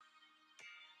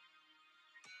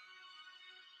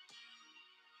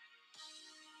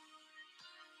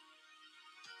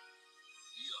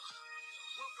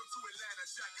to Atlanta,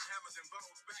 jacking hammers and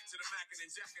bones. Back to the Mackin' and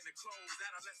jacking the clothes.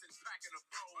 Adolescents packing the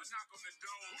foe. A knock on the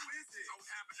door. Who is it? I was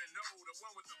happen to know the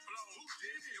one with the flow. Who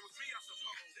did it? It was me, I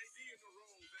suppose. JD in the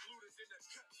rolls and looters in the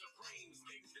cuts of green.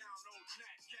 Skating down old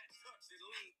Nat, cat touch and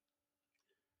lean.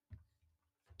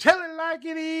 Tell it like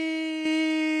it is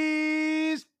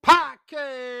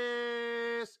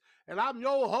podcast. And I'm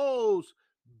your host,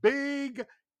 Big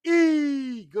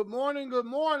E. Good morning, good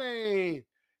morning.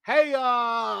 Hey,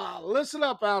 listen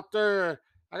up out there.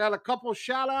 I got a couple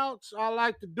shout outs I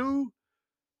like to do.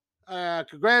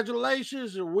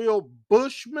 Congratulations to Will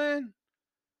Bushman,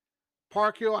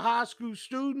 Park Hill High School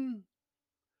student,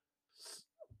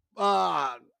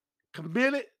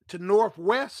 committed to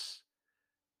Northwest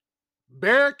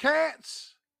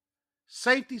Bearcats,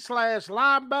 safety /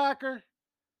 linebacker.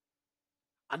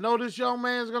 I know this young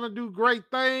man's going to do great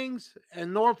things.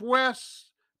 And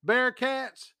Northwest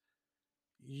Bearcats,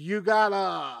 you got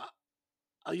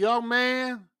a young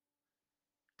man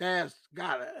that's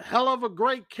got a hell of a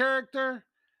great character,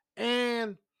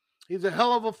 and he's a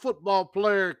hell of a football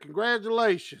player.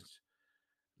 Congratulations.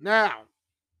 Now,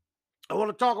 I want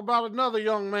to talk about another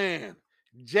young man,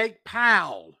 Jake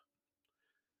Powell.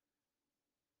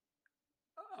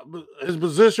 His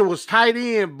position was tight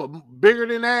end, but bigger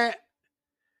than that.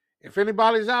 If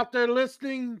anybody's out there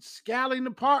listening, scouting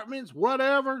departments,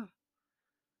 whatever,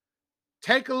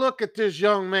 take a look at this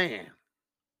young man.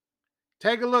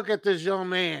 Take a look at this young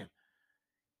man.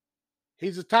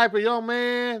 He's the type of young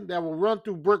man that will run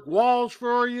through brick walls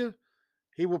for you.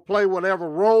 He will play whatever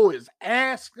role is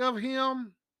asked of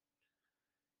him.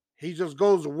 He just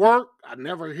goes to work. I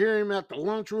never hear him at the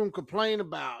lunchroom complain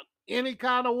about any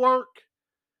kind of work.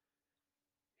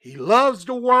 He loves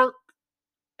to work.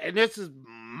 And this is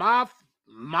my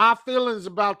feelings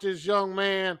about this young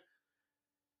man.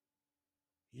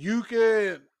 You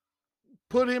can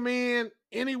put him in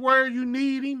anywhere you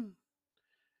need him.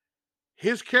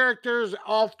 His character is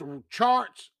off the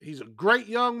charts. He's a great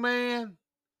young man.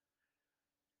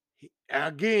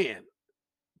 Again,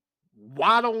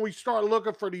 why don't we start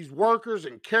looking for these workers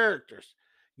and characters?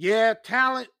 Yeah,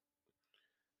 talent.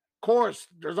 Of course,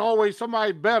 there's always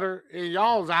somebody better in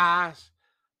y'all's eyes.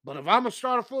 But if I'm going to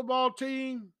start a football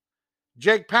team,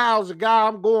 Jake Powell's the guy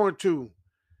I'm going to.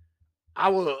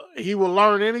 He will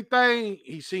learn anything.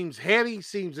 He seems heady,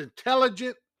 seems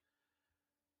intelligent.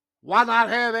 Why not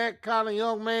have that kind of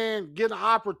young man get an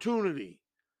opportunity?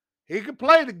 He can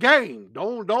play the game.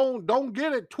 Don't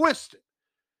get it twisted.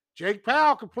 Jake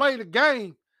Powell can play the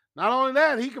game. Not only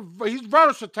that, he's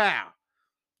versatile.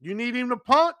 You need him to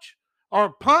punt,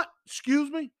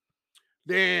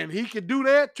 then he can do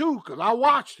that too, because I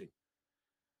watched him.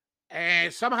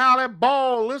 And somehow that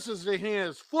ball listens to him.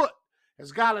 His foot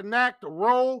has got a knack to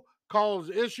roll,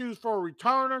 cause issues for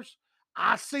returners.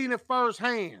 I seen it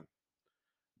firsthand.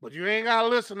 But you ain't got to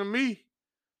listen to me.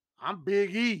 I'm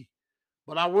Big E.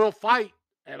 But I will fight,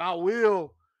 and I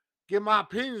will give my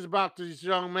opinions about this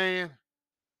young man.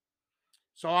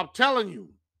 So I'm telling you,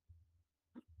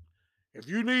 if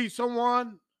you need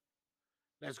someone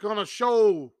that's going to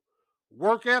show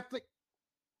work ethic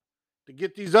to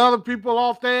get these other people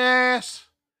off their ass,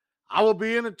 I will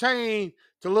be entertained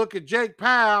to look at Jake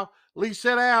Powell, at least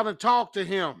sit down and talk to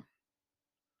him.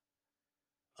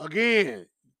 Again,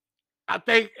 I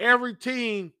think every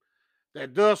team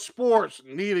that does sports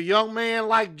need a young man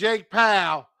like Jake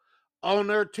Powell on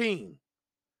their team.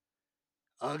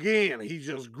 Again, he's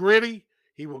just gritty.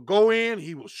 He will go in,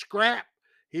 he will scrap,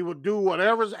 he will do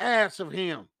whatever's asked of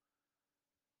him.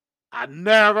 I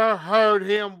never heard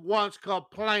him once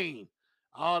complain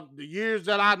the years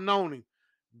that I've known him.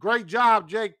 Great job,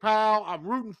 Jake Powell. I'm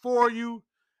rooting for you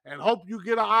and hope you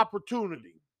get an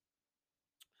opportunity.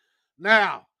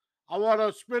 Now, I want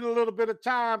to spend a little bit of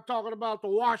time talking about the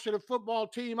Washington football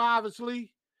team,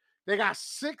 obviously. They got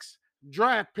 6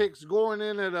 draft picks going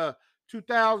into the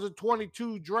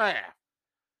 2022 draft.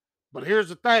 But here's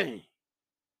the thing.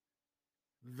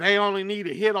 They only need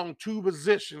to hit on 2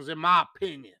 positions, in my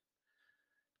opinion.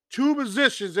 2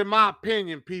 positions, in my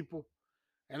opinion, people.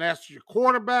 And that's your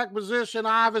quarterback position,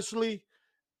 obviously,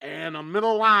 and a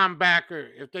middle linebacker,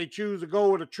 if they choose to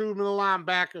go with a true middle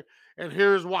linebacker. And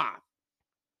here's why.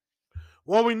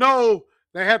 Well, we know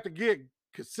they have to get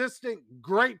consistent,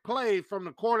 great play from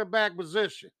the quarterback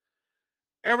position.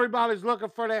 Everybody's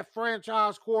looking for that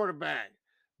franchise quarterback.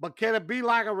 But can it be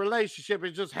like a relationship?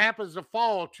 It just happens to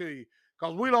fall to you.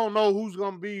 Because we don't know who's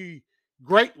going to be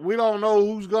great. We don't know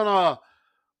who's going to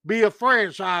be a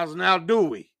franchise now, do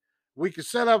we? We can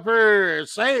sit up here and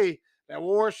say that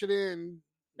Washington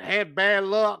had bad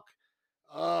luck,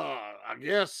 I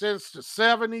guess, since the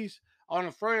 70s on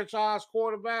a franchise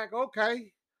quarterback.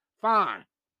 Okay, Fine.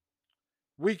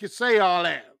 We could say all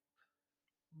that.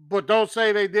 But don't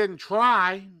say they didn't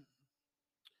try.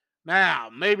 Now,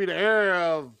 maybe the era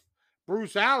of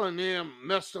Bruce Allen them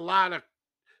messed a lot of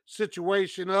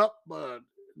situation up, but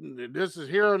this is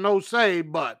here or no say.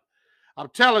 But I'm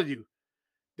telling you,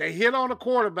 they hit on the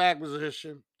quarterback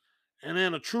position and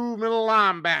then a true middle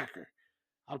linebacker.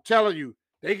 I'm telling you,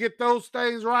 they get those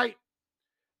things right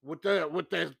with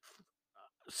the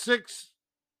 6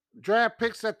 draft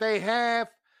picks that they have.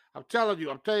 I'm telling you,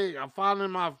 I'm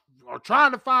finding or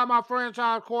trying to find my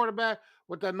franchise quarterback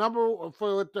with the number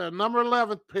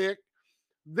 11th pick.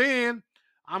 Then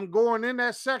I'm going in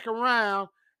that second round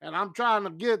and I'm trying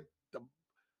to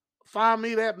find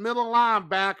me that middle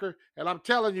linebacker. And I'm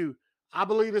telling you, I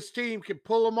believe this team can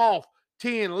pull them off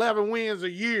 10, 11 wins a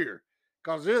year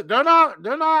because they're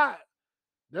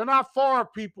not far,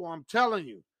 people. I'm telling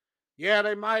you. Yeah,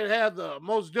 they might have the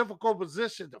most difficult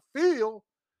position to fill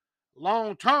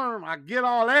long term. I get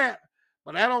all that,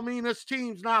 but that don't mean this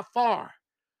team's not far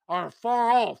or far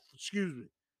off. Excuse me.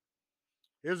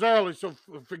 It's early, so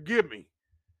forgive me.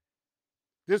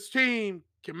 This team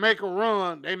can make a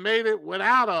run. They made it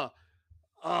without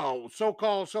a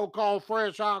so-called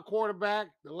franchise quarterback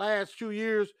the last 2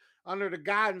 years under the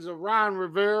guidance of Ron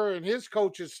Rivera and his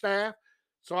coaching staff.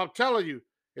 So I'm telling you,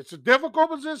 it's a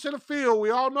difficult position to fill. We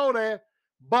all know that.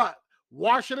 But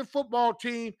Washington football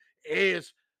team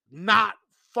is not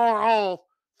far off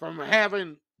from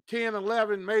having 10,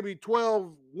 11, maybe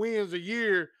 12 wins a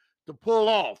year to pull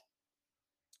off.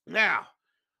 Now,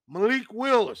 Malik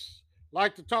Willis,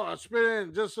 like to talk,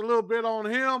 spend just a little bit on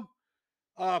him.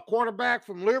 Quarterback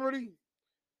from Liberty.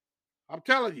 I'm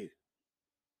telling you,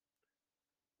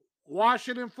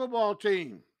 Washington football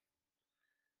team.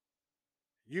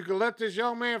 You can let this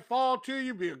young man fall to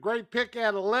you, be a great pick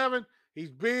at 11.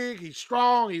 He's big, he's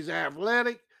strong, he's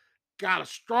athletic, got a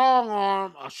strong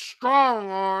arm.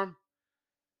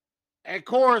 And of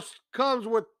course, comes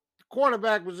with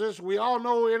quarterback position. We all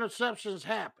know interceptions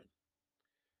happen.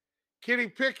 Kenny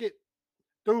Pickett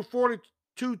threw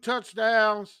 42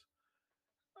 touchdowns,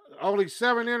 only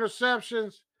 7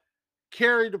 interceptions,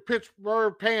 carried the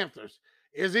Pittsburgh Panthers.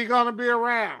 Is he going to be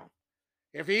around?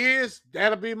 If he is,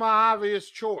 that'll be my obvious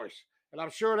choice. And I'm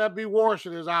sure that'll be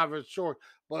Washington's obvious choice.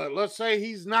 But let's say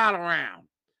he's not around.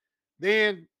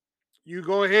 Then you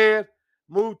go ahead,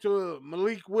 move to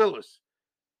Malik Willis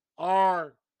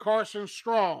or Carson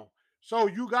Strong. So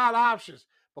you got options.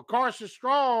 But Carson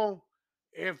Strong,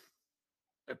 if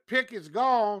Pickett's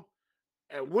gone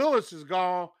and Willis is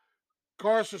gone,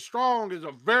 Carson Strong is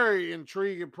a very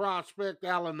intriguing prospect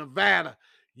out of Nevada.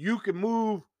 You can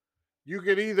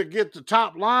either get the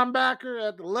top linebacker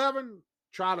at 11,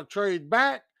 try to trade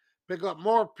back, pick up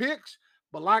more picks.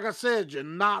 But like I said, you're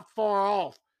not far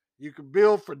off. You can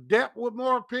build for depth with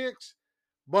more picks.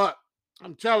 But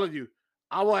I'm telling you,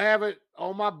 I will have it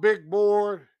on my big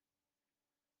board.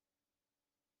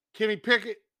 Kenny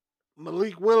Pickett,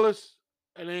 Malik Willis,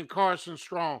 and then Carson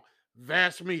Strong.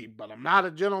 That's me. But I'm not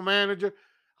a general manager.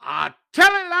 I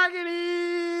tell it like it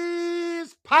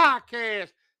is.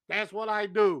 Podcast. That's what I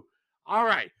do. All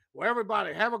right. Well,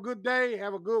 everybody, have a good day.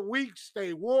 Have a good week.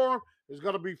 Stay warm. It's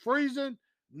going to be freezing.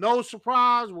 No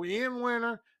surprise. We're in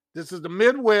winter. This is the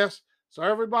Midwest. So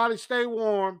everybody stay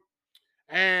warm.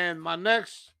 And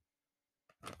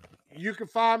you can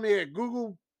find me at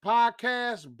Google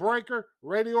Podcasts, Breaker,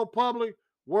 Radio Public,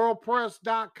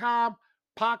 WorldPress.com,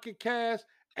 Pocket Cast,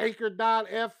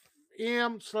 Anchor.fm/Big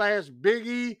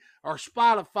E, or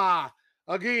Spotify.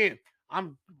 Again,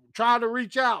 I'm trying to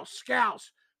reach out.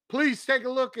 Scouts, please take a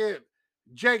look at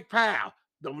Jake Powell.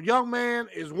 The young man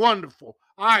is wonderful.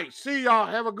 All right, see y'all.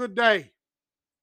 Have a good day.